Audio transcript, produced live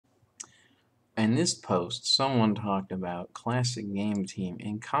In this post, someone talked about classic game team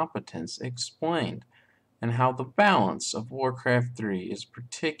incompetence explained, and how the balance of Warcraft 3 is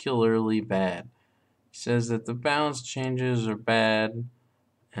particularly bad. He says that the balance changes are bad,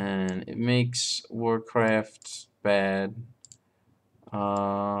 and it makes Warcraft bad. They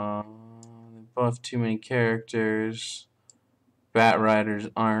buff too many characters. Bat Riders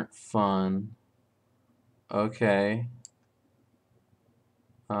aren't fun. Okay.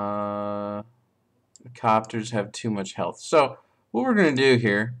 The copters have too much health. So what we're gonna do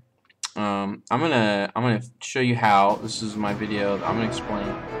here, I'm gonna show you how. This is my video. I'm gonna explain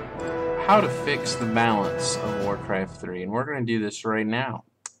how to fix the balance of Warcraft 3, and we're gonna do this right now,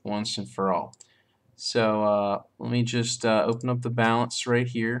 once and for all. So let me just open up the balance right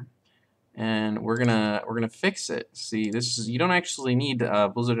here, and we're gonna fix it. See, this is, you don't actually need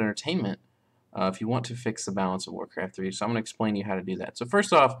Blizzard Entertainment if you want to fix the balance of Warcraft 3. So I'm gonna explain to you how to do that. So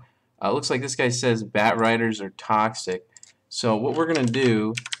first off, looks like this guy says Bat Riders are toxic. So what we're gonna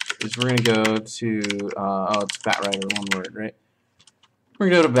do is we're gonna go to oh, it's Bat Rider, one word, right? We're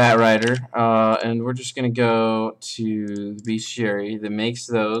gonna go to Bat Rider, and we're just gonna go to the bestiary that makes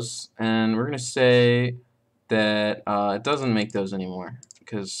those, and we're gonna say that it doesn't make those anymore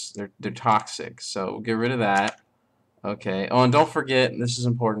because they're toxic. So we'll get rid of that. Okay. Oh, and don't forget, this is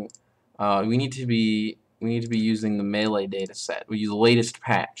important. We need to be using the melee data set. We use the latest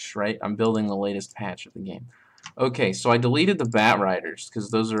patch, right? I'm building the latest patch of the game. Okay, so I deleted the Bat Riders because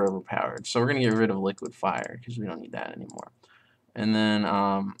those are overpowered. So we're gonna get rid of Liquid Fire because we don't need that anymore. And then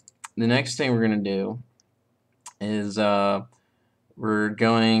the next thing we're gonna do is we're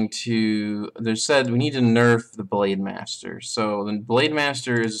going to, they said we need to nerf the Blade Master. So the Blade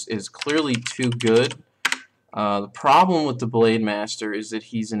Master is clearly too good. The problem with the Blade Master is that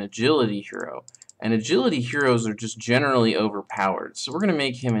he's an agility hero, and agility heroes are just generally overpowered. So we're going to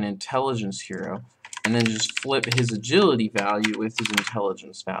make him an intelligence hero, and then just flip his agility value with his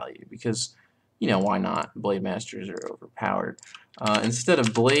intelligence value, because, you know, why not? Blade Masters are overpowered. Instead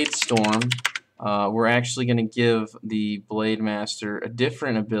of Blade Storm, we're actually going to give the Blade Master a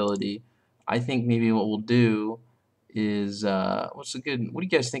different ability. I think maybe what we'll do is what do you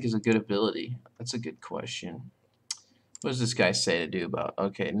guys think is a good ability? That's a good question. What does this guy say to do about?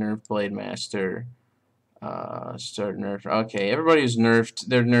 Okay, nerf Blade Master. Start nerf. Okay, everybody's nerfed.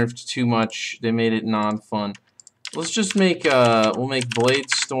 They're nerfed too much. They made it non-fun. Let's just make we'll make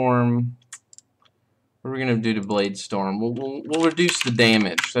Blade Storm. What are we gonna do to Blade Storm? We'll reduce the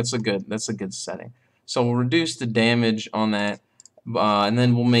damage. That's a good setting. So we'll reduce the damage on that, and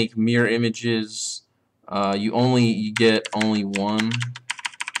then we'll make mirror images. You get only one,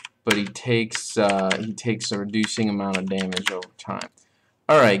 but he takes a reducing amount of damage over time.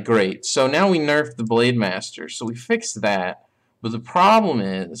 Alright, great. So now we nerfed the Blade Master, so we fixed that. But the problem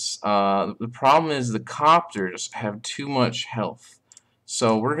is the copters have too much health.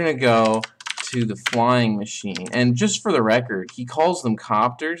 So we're gonna go to the flying machine, and just for the record, he calls them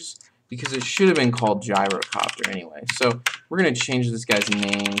copters because it should have been called gyrocopter anyway. So we're gonna change this guy's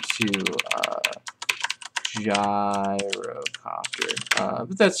name to gyrocopter,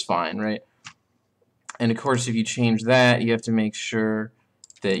 but that's fine, right? And of course, if you change that, you have to make sure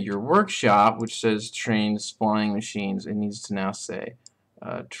that your workshop, which says trains flying machines, it needs to now say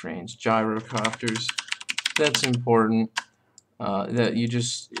trains gyrocopters. That's important. That you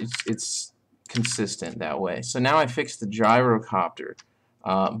just it's consistent that way. So now I fixed the gyrocopter,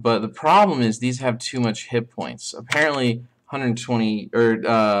 but the problem is these have too much hit points. Apparently 120 or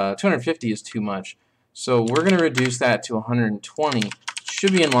 250 is too much. So we're going to reduce that to 120.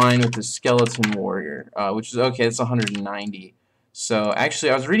 Should be in line with the Skeleton Warrior, which is okay. It's 190. So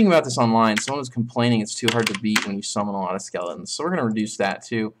actually, I was reading about this online. Someone was complaining it's too hard to beat when you summon a lot of skeletons. So we're going to reduce that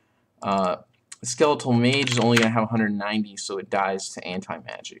too. The Skeletal Mage is only going to have 190, so it dies to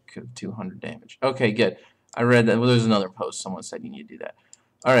anti-magic of 200 damage. Okay, good. I read that. Well, there's another post. Someone said you need to do that.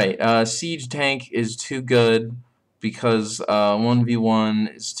 All right, Siege Tank is too good because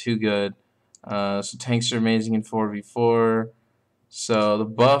 1v1 is too good. So tanks are amazing in 4v4. So the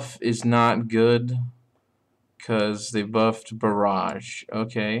buff is not good because they buffed Barrage.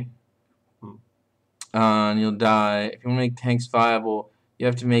 Okay. And you'll die. If you want to make tanks viable, you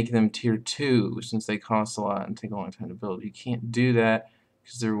have to make them tier 2 since they cost a lot and take a long time to build. You can't do that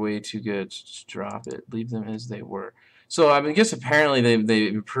because they're way too good. So just drop it. Leave them as they were. So I guess apparently they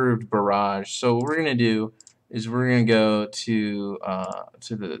improved Barrage. So what we're going to do is we're going to go to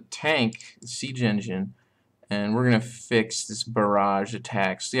the tank, the siege engine, and we're going to fix this barrage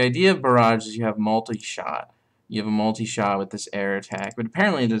attack. So the idea of barrage is you have multi-shot. You have a multi-shot with this air attack, but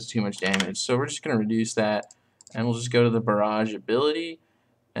apparently it does too much damage. So we're just going to reduce that, and we'll just go to the barrage ability,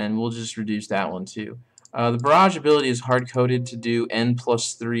 and we'll just reduce that one too. The barrage ability is hard-coded to do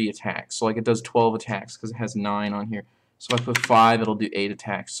n+3 attacks, so like it does 12 attacks because it has 9 on here. So if I put 5, it'll do 8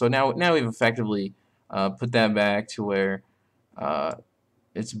 attacks. So now we've effectively put that back to where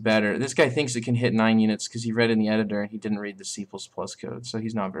it's better. This guy thinks it can hit 9 units because he read in the editor and he didn't read the C++ code, so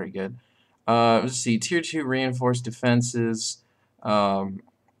he's not very good. Let's see, Tier 2 reinforced defenses. A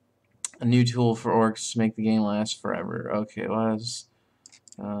new tool for orcs to make the game last forever. Okay, was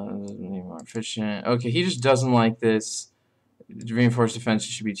more efficient. Okay, he just doesn't like this. Reinforced defense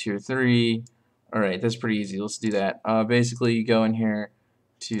should be Tier 3. Alright, that's pretty easy. Let's do that. Basically, you go in here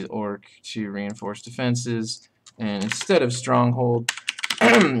to orc to reinforce defenses, and instead of stronghold,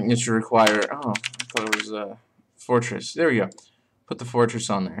 it should require. Oh, I thought it was fortress. There we go. Put the fortress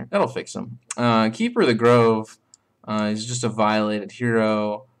on there. That'll fix him. Keeper of the Grove is just a violated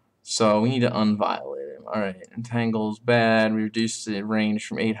hero, so we need to unviolate him. Alright, Entangle's bad. We reduced the range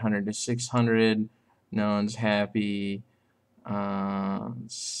from 800 to 600. No one's happy.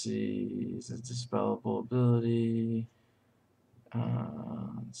 Let's see. Is it dispellable ability?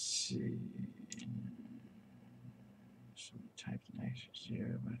 Let's see. Type next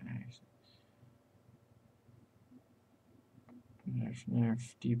 0 by action.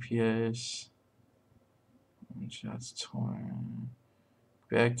 Nerf DPS. One shots torn.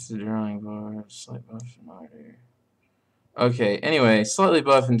 Back to the drawing board. Slight buff and order. Okay, anyway, slightly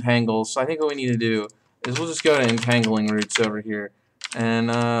buff entangle. So I think what we need to do is we'll just go to entangling roots over here. And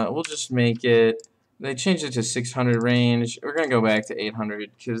we'll just make it. They changed it to 600 range. We're going to go back to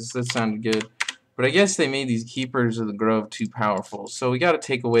 800 because that sounded good. But I guess they made these Keepers of the Grove too powerful. So we got to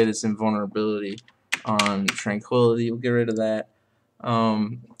take away this invulnerability on Tranquility. We'll get rid of that.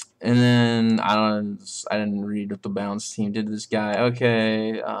 And then I didn't read what the bounce team did to this guy.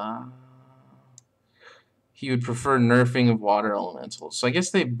 Okay. He would prefer nerfing of water elementals. So I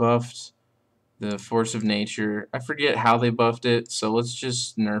guess they buffed the Force of Nature. I forget how they buffed it, so let's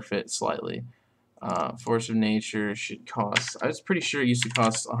just nerf it slightly. Force of Nature should cost, I was pretty sure it used to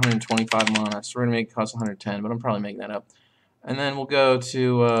cost 125 mana, so we're going to make it cost 110, but I'm probably making that up. And then we'll go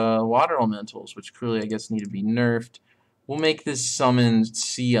to Water Elementals, which clearly I guess need to be nerfed. We'll make this summoned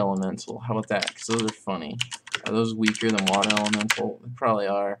Sea Elemental. How about that? Because those are funny. Are those weaker than Water Elemental? They probably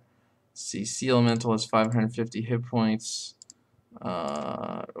are. Let's see, Sea Elemental has 550 hit points.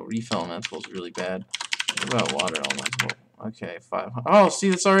 Reef Elemental is really bad. What about Water Elemental? Okay, 500. Oh, see,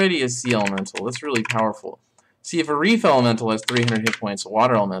 that's already a Sea Elemental. That's really powerful. See, if a Reef Elemental has 300 hit points, a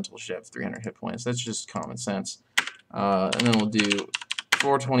Water Elemental should have 300 hit points. That's just common sense. And then we'll do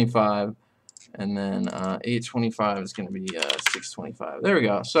 425, and then 825 is going to be 625. There we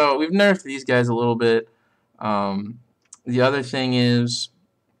go. So we've nerfed these guys a little bit. The other thing is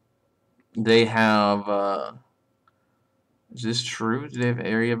they have... is this true? Do they have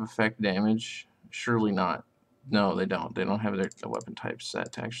area of effect damage? Surely not. No, they don't. They don't have their weapon type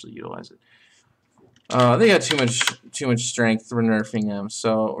set to actually utilize it. They got too much strength. We're nerfing them.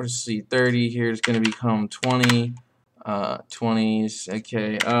 So let's see. 30 here is going to become 20. 20s.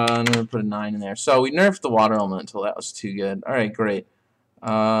 Okay. I'm going to put a 9 in there. So we nerfed the water elemental. That was too good. All right, great.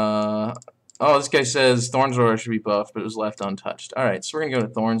 Oh, this guy says Thornzora should be buffed, but it was left untouched. All right, so we're going to go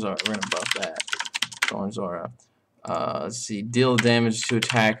to Thornzora. We're going to buff that. Thornzora. Let's see, deal damage to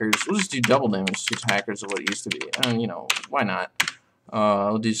attackers. We'll just do double damage to attackers of what it used to be. You know, why not?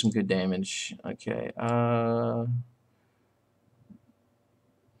 We'll do some good damage. Okay.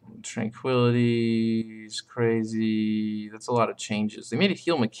 Tranquility is crazy. That's a lot of changes. They made it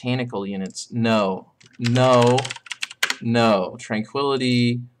heal mechanical units. No. No. No.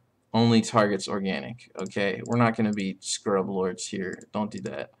 Tranquility only targets organic. Okay. We're not going to be scrub lords here. Don't do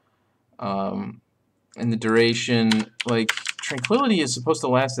that. And the duration, like, Tranquility is supposed to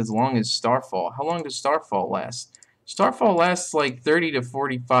last as long as Starfall. How long does Starfall last? Starfall lasts like 30 to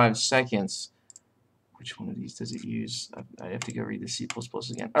 45 seconds. Which one of these does it use? I have to go read the C++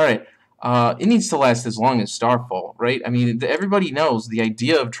 again. Alright, it needs to last as long as Starfall, right? I mean, everybody knows the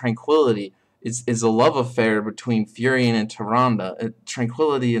idea of Tranquility is a love affair between Furion and Tyrande.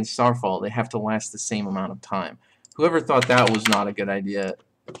 Tranquility and Starfall, they have to last the same amount of time. Whoever thought that was not a good idea,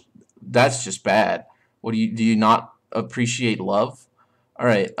 that's just bad. What do you not appreciate love? All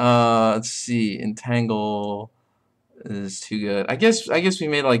right, let's see. Entangle is too good. I guess we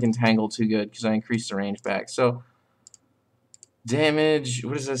made like Entangle too good because I increased the range back. So damage,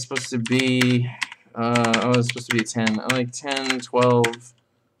 what is that supposed to be? Oh, it's supposed to be a 10. I like 10, 12,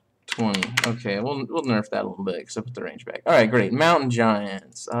 20. Okay, we'll nerf that a little bit because I put the range back. All right, great. Mountain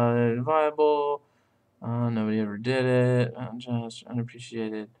Giants, viable. Nobody ever did it. Mountain Giants,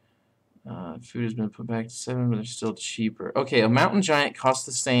 unappreciated. Food has been put back to 7, but they're still cheaper. Okay, a mountain giant costs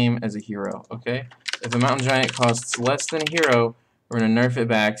the same as a hero. Okay, if a mountain giant costs less than a hero, we're gonna nerf it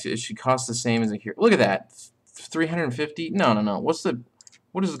back. It should cost the same as a hero. Look at that, 350. No, no, no. What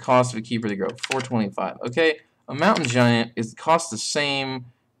is the cost of a keeper to grow? 425. Okay, a mountain giant costs the same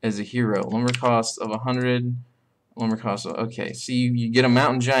as a hero. Lumber cost of 100. Lumber cost. Okay, so you get a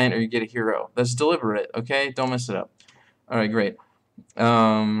mountain giant or you get a hero. That's deliberate. Okay, don't mess it up. All right, great.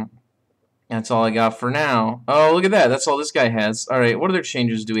 That's all I got for now. Oh, look at that. That's all this guy has. All right, what other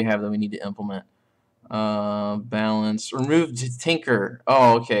changes do we have that we need to implement? Balance. Remove Tinker.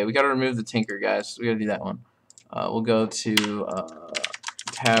 Oh, okay. We got to remove the Tinker, guys. We got to do that one. We'll go to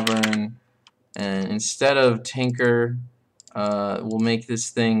Tavern, and instead of Tinker, we'll make this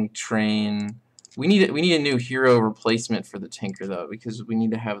thing train. We need a new hero replacement for the Tinker though, because we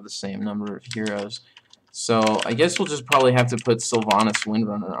need to have the same number of heroes. So I guess we'll just probably have to put Sylvanas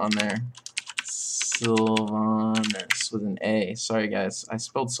Windrunner on there. Sylvanas with an A. Sorry guys, I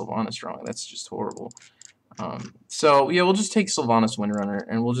spelled Sylvanas wrong. That's just horrible. So yeah, we'll just take Sylvanas Windrunner,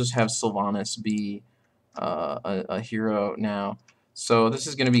 and we'll just have Sylvanas be a hero now. So this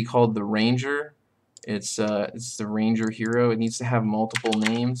is going to be called the Ranger. It's the Ranger hero. It needs to have multiple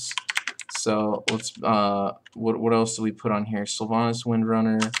names. So let's what else do we put on here? Sylvanas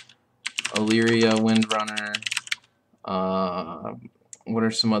Windrunner, Illyria Windrunner. What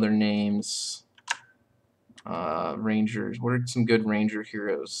are some other names? Rangers. What are some good Ranger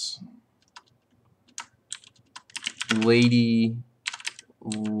heroes? Lady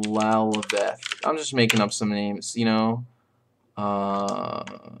Lalabeth. I'm just making up some names, you know.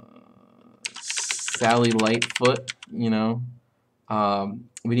 Sally Lightfoot, you know.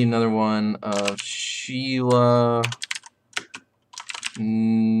 We need another one of Sheila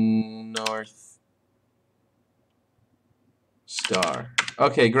North Star.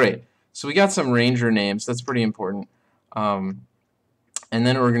 Okay, great. So we got some Ranger names. That's pretty important. And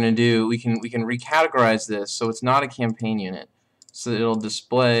then what we're gonna do, we can recategorize this so it's not a campaign unit. So it'll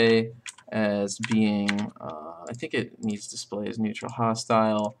display as being, I think it needs to display as neutral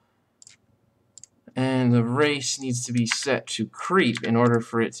hostile. And the race needs to be set to creep in order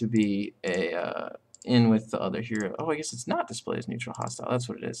for it to be a in with the other hero. Oh, I guess it's not display as neutral hostile. That's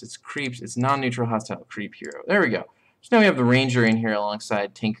what it is. It's creeps. It's non-neutral hostile creep hero. There we go. So now we have the Ranger in here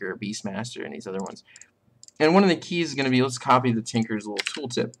alongside Tinker, Beastmaster, and these other ones. And one of the keys is going to be, let's copy the Tinker's little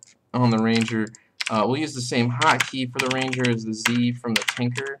tooltip on the Ranger. We'll use the same hotkey for the Ranger as the Z from the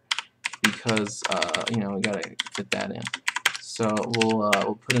Tinker because you know, we gotta fit that in. So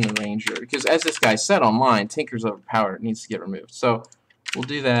we'll put in the Ranger because, as this guy said online, Tinker's overpowered. It needs to get removed. So we'll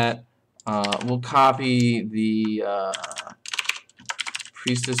do that. We'll copy the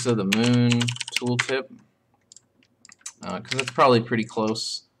Priestess of the Moon tooltip because that's probably pretty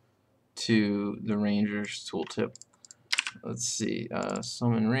close to the Ranger's tooltip. Let's see,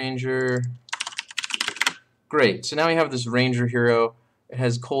 summon Ranger. Great. So now we have this Ranger hero. It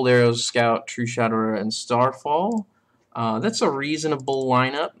has Cold Arrows, Scout, True Shadower, and Starfall. That's a reasonable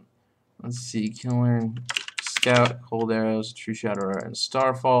lineup. Let's see, Killer, Scout, Cold Arrows, True Shadower, and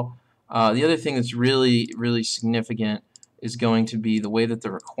Starfall. The other thing that's really significant is going to be the way that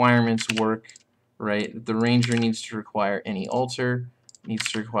the requirements work. Right, the Ranger needs to require any altar, needs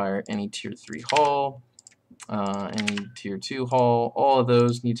to require any tier 3 hall, any tier 2 hall. All of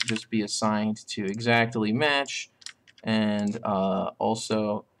those need to just be assigned to exactly match, and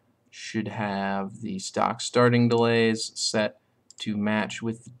also should have the stock starting delays set to match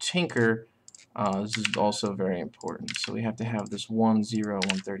with the Tinker. This is also very important. So we have to have this 1, 0,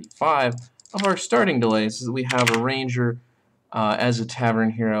 135 of our starting delays so that we have a Ranger as a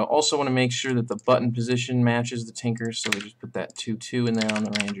Tavern hero. Also want to make sure that the button position matches the Tinker, so we just put that 2-2 in there on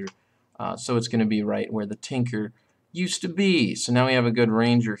the Ranger. So it's going to be right where the Tinker used to be. So now we have a good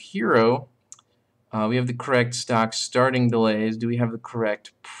Ranger hero. We have the correct stock starting delays. Do we have the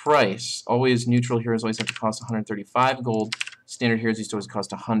correct price? Always neutral heroes always have to cost 135 gold. Standard heroes used to always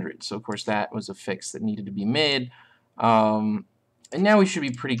cost 100. So of course that was a fix that needed to be made. And now we should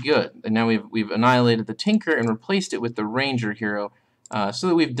be pretty good. And now we've annihilated the Tinker and replaced it with the Ranger hero, so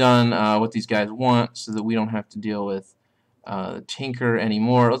that we've done what these guys want, so that we don't have to deal with the Tinker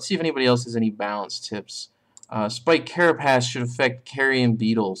anymore. Let's see if anybody else has any balance tips. Spike Carapace should affect carrion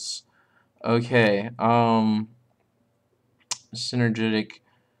beetles. Okay. Synergetic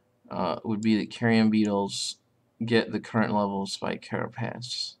would be that carrion beetles get the current level of Spike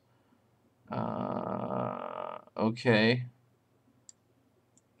Carapace. Okay.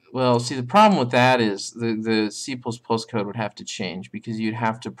 Well, see, the problem with that is the C++ code would have to change because you'd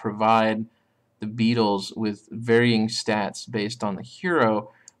have to provide the beetles with varying stats based on the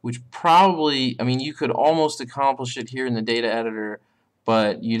hero, which probably, I mean, you could almost accomplish it here in the data editor,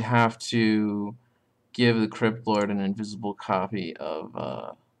 but you'd have to give the Crypt Lord an invisible copy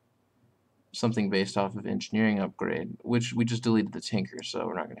of something based off of engineering upgrade, which we just deleted the Tinker, so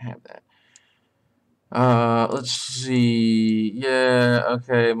we're not going to have that. Let's see. Yeah,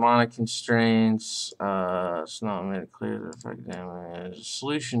 okay. Mana constraints. It's not made it clear that effect damage.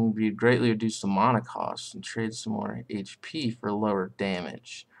 Solution would be greatly reduce the mana cost and trade some more HP for lower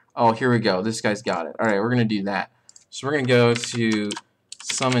damage. Oh, here we go. This guy's got it. Alright, we're gonna do that. So we're gonna go to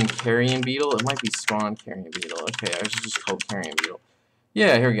summon Carrion Beetle. It might be spawn Carrion Beetle. Okay, ours is just called Carrion Beetle.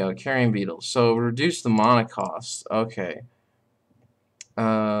 Yeah, here we go. Carrion Beetle. So reduce the mana cost. Okay.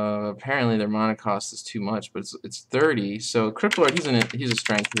 Apparently their mana cost is too much, but it's 30. So Crypt Lord, he's a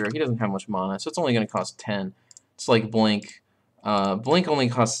strength hero. He doesn't have much mana, so it's only going to cost 10. It's like Blink. Blink only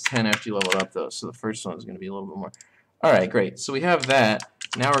costs 10 after you level it up, though. So the first one is going to be a little bit more. All right, great. So we have that.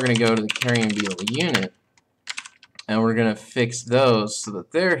 Now we're going to go to the Carrion Beetle unit, and we're going to fix those so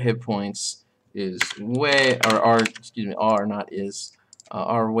that their hit points is way, or are, excuse me, are not is,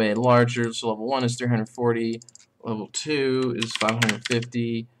 are way larger. So level 1 is 340. Level 2 is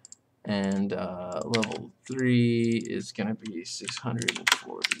 550, and level 3 is going to be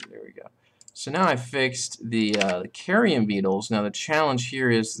 640. There we go. So now I fixed the Carrion Beetles. Now the challenge here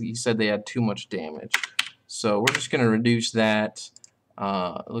is he said they had too much damage. So we're just going to reduce that.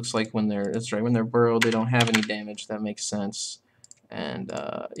 It looks like when that's right, when they're burrowed, they don't have any damage. That makes sense. And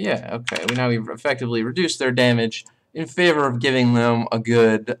yeah, okay. We've effectively reduced their damage in favor of giving them a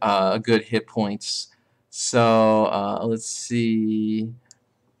good hit points. So let's see.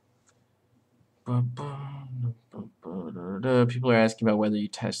 People are asking about whether you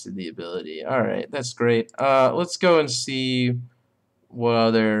tested the ability. All right, that's great. Let's go and see what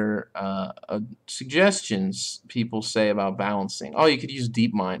other suggestions people say about balancing. Oh, you could use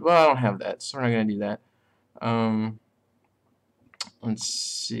Deep Mind. Well, I don't have that, so we're not going to do that. Let's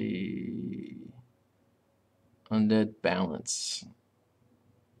see. Undead balance.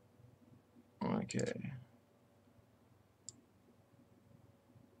 Okay.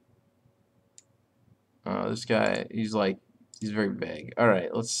 This guy, he's very vague.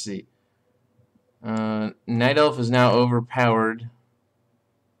 Alright, let's see. Night Elf is now overpowered.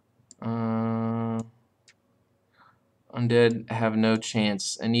 Undead have no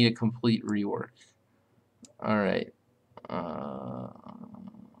chance. I need a complete rework. Alright.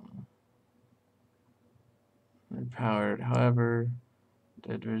 Overpowered, however.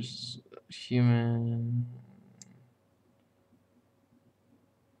 Dead versus human.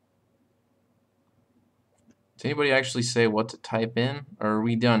 Does anybody actually say what to type in? Or are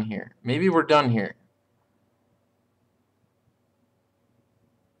we done here? Maybe we're done here.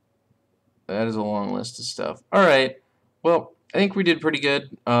 That is a long list of stuff. Alright. Well, I think we did pretty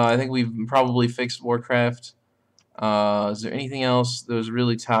good. I think we've probably fixed Warcraft. Is there anything else that was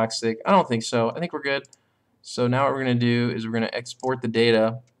really toxic? I don't think so. I think we're good. So now what we're going to do is we're going to export the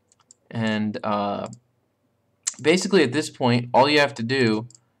data. And basically at this point, all you have to do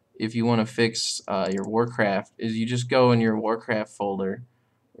if you want to fix your Warcraft is you just go in your Warcraft folder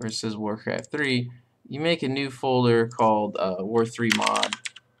where it says Warcraft 3. You make a new folder called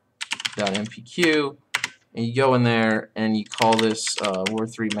war3mod.mpq, and you go in there and you call this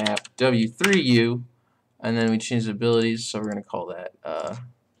war3 map w3u, and then we change the abilities, so we're going to call that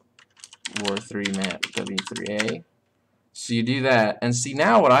war3 map w3a. So you do that, and see,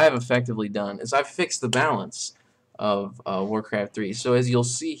 now what I have effectively done is I've fixed the balance of Warcraft 3. So as you'll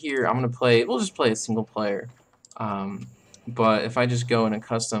see here, I'm going to play, we'll just play a single player. But if I just go in a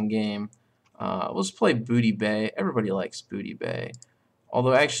custom game, we'll just play Booty Bay. Everybody likes Booty Bay.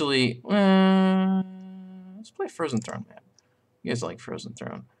 Although actually, let's play Frozen Throne map. You guys like Frozen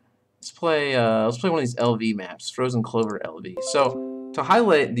Throne. Let's play one of these LV maps, Frozen Clover LV. So to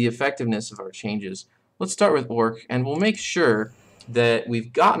highlight the effectiveness of our changes, let's start with Orc, and we'll make sure that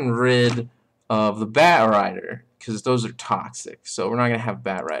we've gotten rid of the Bat Rider, because those are toxic. So we're not going to have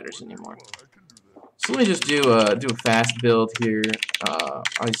Bat Riders anymore. So let me just do a fast build here.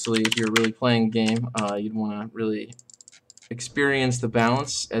 Obviously, if you're really playing a game, you'd want to really experience the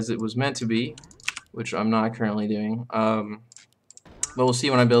balance as it was meant to be, which I'm not currently doing. But we'll see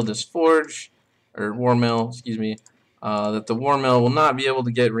when I build this forge, or war mill, excuse me, that the war mill will not be able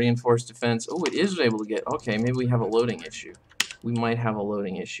to get reinforced defense. Oh, it is able to get. Okay, maybe we have a loading issue. We might have a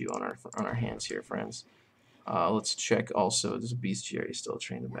loading issue on our hands here, friends. Let's check also. Does Bestiary still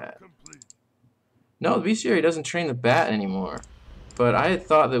train the bat? No, the Bestiary doesn't train the bat anymore. But I had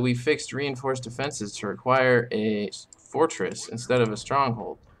thought that we fixed reinforced defenses to require a fortress instead of a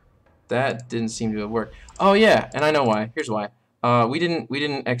stronghold. That didn't seem to have worked. Oh yeah, and I know why. Here's why. we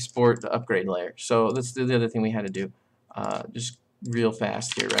didn't export the upgrade layer. So that's the other thing we had to do. Just real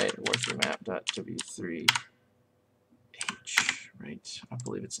fast here, right? Warcraft.w3h, right? I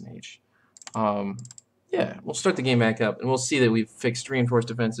believe it's an H. Yeah, we'll start the game back up, and we'll see that we've fixed reinforced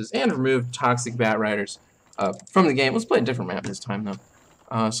defenses and removed toxic bat riders from the game. Let's play a different map this time, though.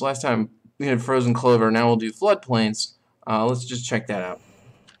 So last time we had Frozen Clover. Now we'll do floodplains. Let's just check that out.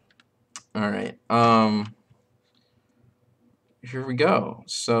 All right. Here we go.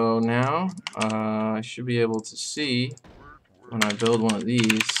 So now I should be able to see when I build one of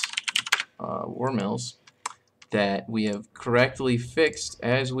these war mills that we have correctly fixed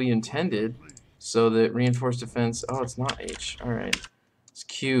as we intended, so that reinforced defense. Oh, it's not H. All right, it's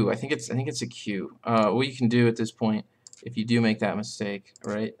Q. I think it's a Q. What you can do at this point, if you do make that mistake,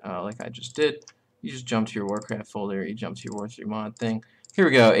 right, like I just did, you just jump to your Warcraft folder. You jump to your War3 mod thing. Here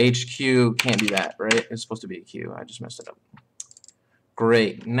we go. HQ can't do that, right? It's supposed to be a Q. I just messed it up.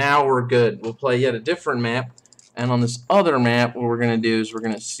 Great. Now we're good. We'll play yet a different map, and on this other map, what we're gonna do is we're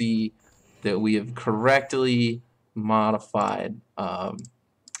gonna see that we have correctly modified the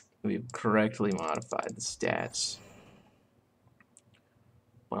stats.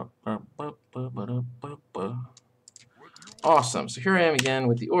 Awesome. So here I am again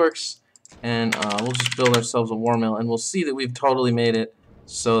with the orcs, and we'll just build ourselves a war mill, and we'll see that we've totally made it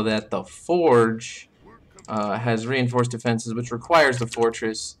so that the forge has reinforced defenses, which requires the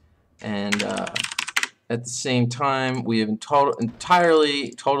fortress, and at the same time, we have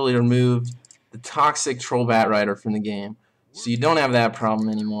totally removed the toxic troll bat rider from the game, so you don't have that problem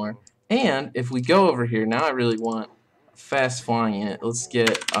anymore. And if we go over here, now I really want fast flying in it. Let's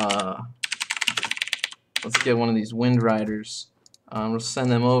get one of these wind riders. We'll send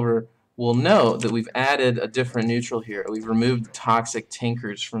them over. We'll note that we've added a different neutral here. We've removed the toxic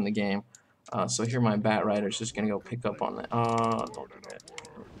tinkers from the game. So here my bat rider's just gonna go pick up on that. Don't do that.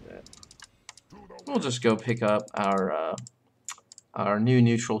 We'll just go pick up our new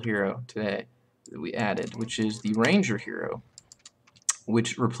neutral hero today that we added, which is the ranger hero,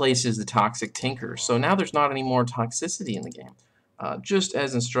 which replaces the toxic tinker. So now there's not any more toxicity in the game, just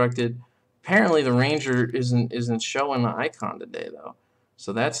as instructed. Apparently the ranger isn't showing the icon today though,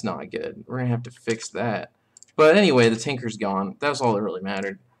 so that's not good. We're gonna have to fix that. But anyway, the tinker's gone. That's all that really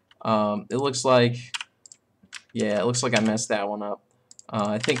mattered. It looks like I messed that one up.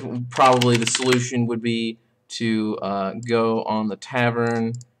 I think probably the solution would be to go on the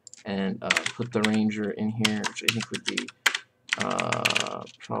tavern and put the ranger in here, which I think would be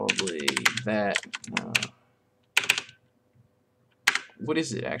probably that. What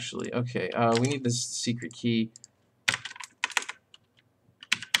is it actually? Okay, we need this secret key.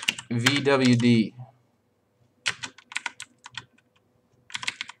 VWD.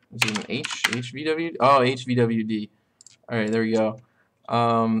 Is it an H? HVW? Oh, HVWD. Alright, there we go.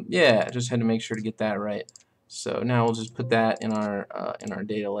 Yeah, just had to make sure to get that right. So now we'll just put that in our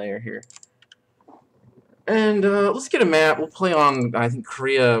data layer here. And let's get a map. We'll play on, I think,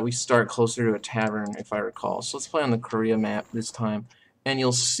 Korea. We start closer to a tavern, if I recall. So let's play on the Korea map this time. And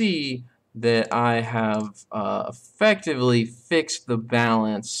you'll see that I have effectively fixed the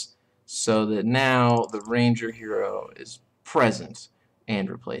balance so that now the ranger hero is present and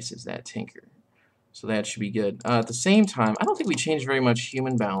replaces that tinker. So that should be good. At the same time, I don't think we changed very much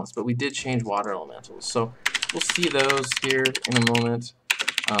human balance, but we did change water elementals. So we'll see those here in a moment.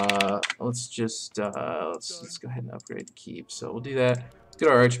 Let's go ahead and upgrade the keep. So we'll do that. Get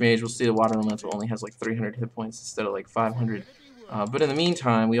our archmage. We'll see the water elemental only has like 300 hit points instead of like 500. But in the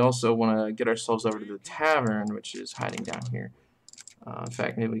meantime, we also want to get ourselves over to the tavern, which is hiding down here. In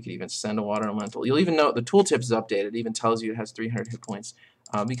fact, maybe we could even send a water elemental. You'll even note the tooltip is updated. It even tells you it has 300 hit points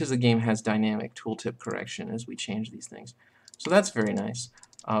because the game has dynamic tooltip correction as we change these things. So that's very nice.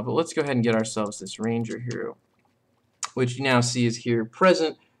 But let's go ahead and get ourselves this ranger hero, which you now see is here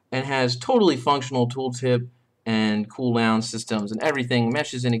present and has totally functional tooltip and cooldown systems, and everything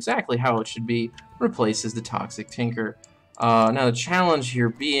meshes in exactly how it should be, replaces the toxic tinker. Now the challenge here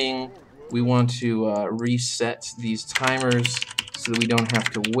being we want to reset these timers so that we don't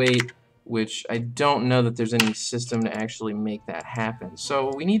have to wait, which I don't know that there's any system to actually make that happen. So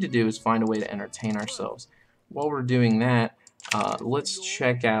what we need to do is find a way to entertain ourselves. While we're doing that, let's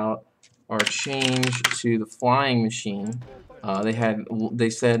check out our change to the flying machine. They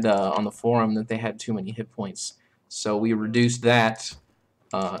said on the forum that they had too many hit points, so we reduced that.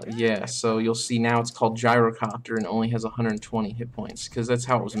 Yeah, so you'll see now it's called gyrocopter and only has 120 hit points because that's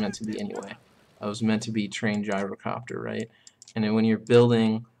how it was meant to be anyway. It was meant to be trained gyrocopter, right? And then when you're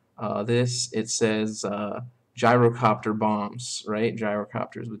building this, it says gyrocopter bombs, right?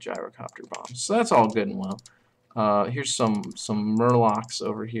 Gyrocopters with gyrocopter bombs. So that's all good and well. Here's some murlocs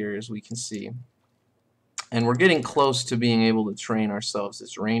over here, as we can see. And we're getting close to being able to train ourselves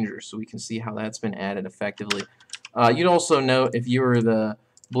as rangers, so we can see how that's been added effectively. You'd also note, if you were the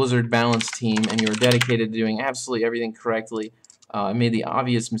Blizzard balance team and you were dedicated to doing absolutely everything correctly, I made the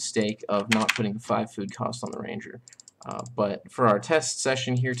obvious mistake of not putting the 5 food cost on the ranger. But for our test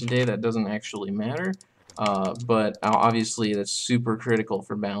session here today, that doesn't actually matter. But obviously that's super critical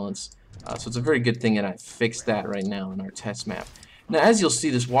for balance. So it's a very good thing that I fixed that right now in our test map. Now, as you'll see,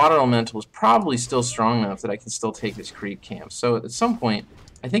 this water elemental is probably still strong enough that I can still take this creep camp. So at some point,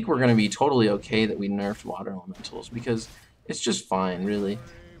 I think we're going to be totally okay that we nerfed water elementals, because it's just fine, really.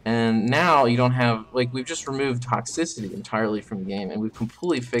 And now you don't have, like, we've just removed toxicity entirely from the game, and we've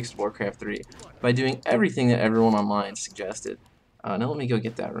completely fixed Warcraft 3 by doing everything that everyone online suggested. Now let me go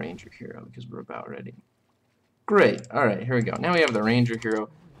get that ranger hero, because we're about ready. Great. Alright, here we go. Now we have the ranger hero.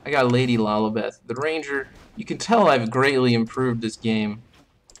 I got Lady Lalabeth. The ranger, you can tell I've greatly improved this game.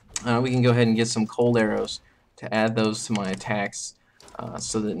 We can go ahead and get some cold arrows to add those to my attacks,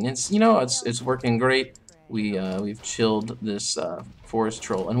 so that it's working great. We've chilled this forest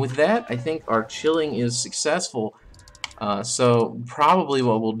troll, and with that, I think our chilling is successful. So probably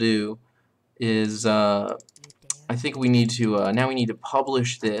what we'll do is I think we need to now we need to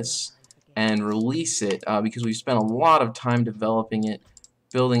publish this and release it, because we've spent a lot of time developing it,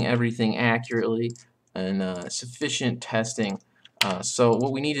 building everything accurately, and sufficient testing. So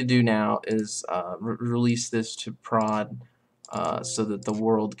what we need to do now is release this to prod, so that the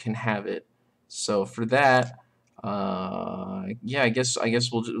world can have it. So for that, yeah, I guess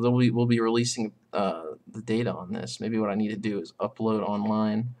we'll be releasing the data on this. Maybe what I need to do is upload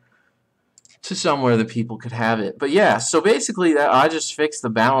online to somewhere that people could have it. But yeah, so basically I just fixed the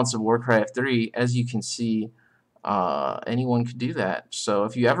balance of Warcraft 3. As you can see, anyone could do that. So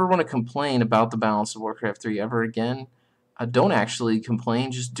if you ever want to complain about the balance of Warcraft 3 ever again, don't actually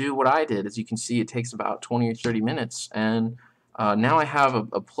complain, just do what I did. As you can see, it takes about 20 or 30 minutes, and now I have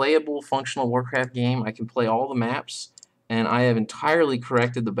a playable, functional Warcraft game. I can play all the maps, and I have entirely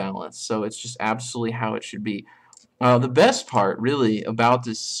corrected the balance, so it's just absolutely how it should be. The best part, really, about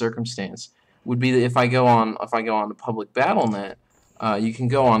this circumstance would be that if I go on the public BattleNet, you can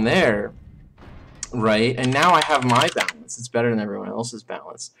go on there, right? And now I have my balance. It's better than everyone else's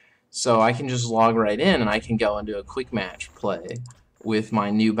balance. So I can just log right in, and I can go and do a quick match play with my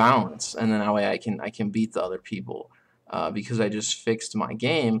new balance, and then that way I can beat the other people, because I just fixed my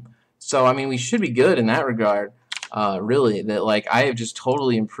game. So I mean, we should be good in that regard. Really, that like I have just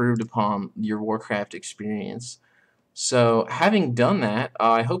totally improved upon your Warcraft experience. So having done that,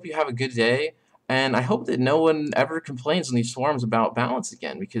 I hope you have a good day, and I hope that no one ever complains on these forums about balance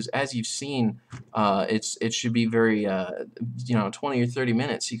again, because as you've seen, it should be very 20 or 30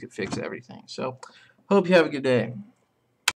 minutes you could fix everything. So hope you have a good day.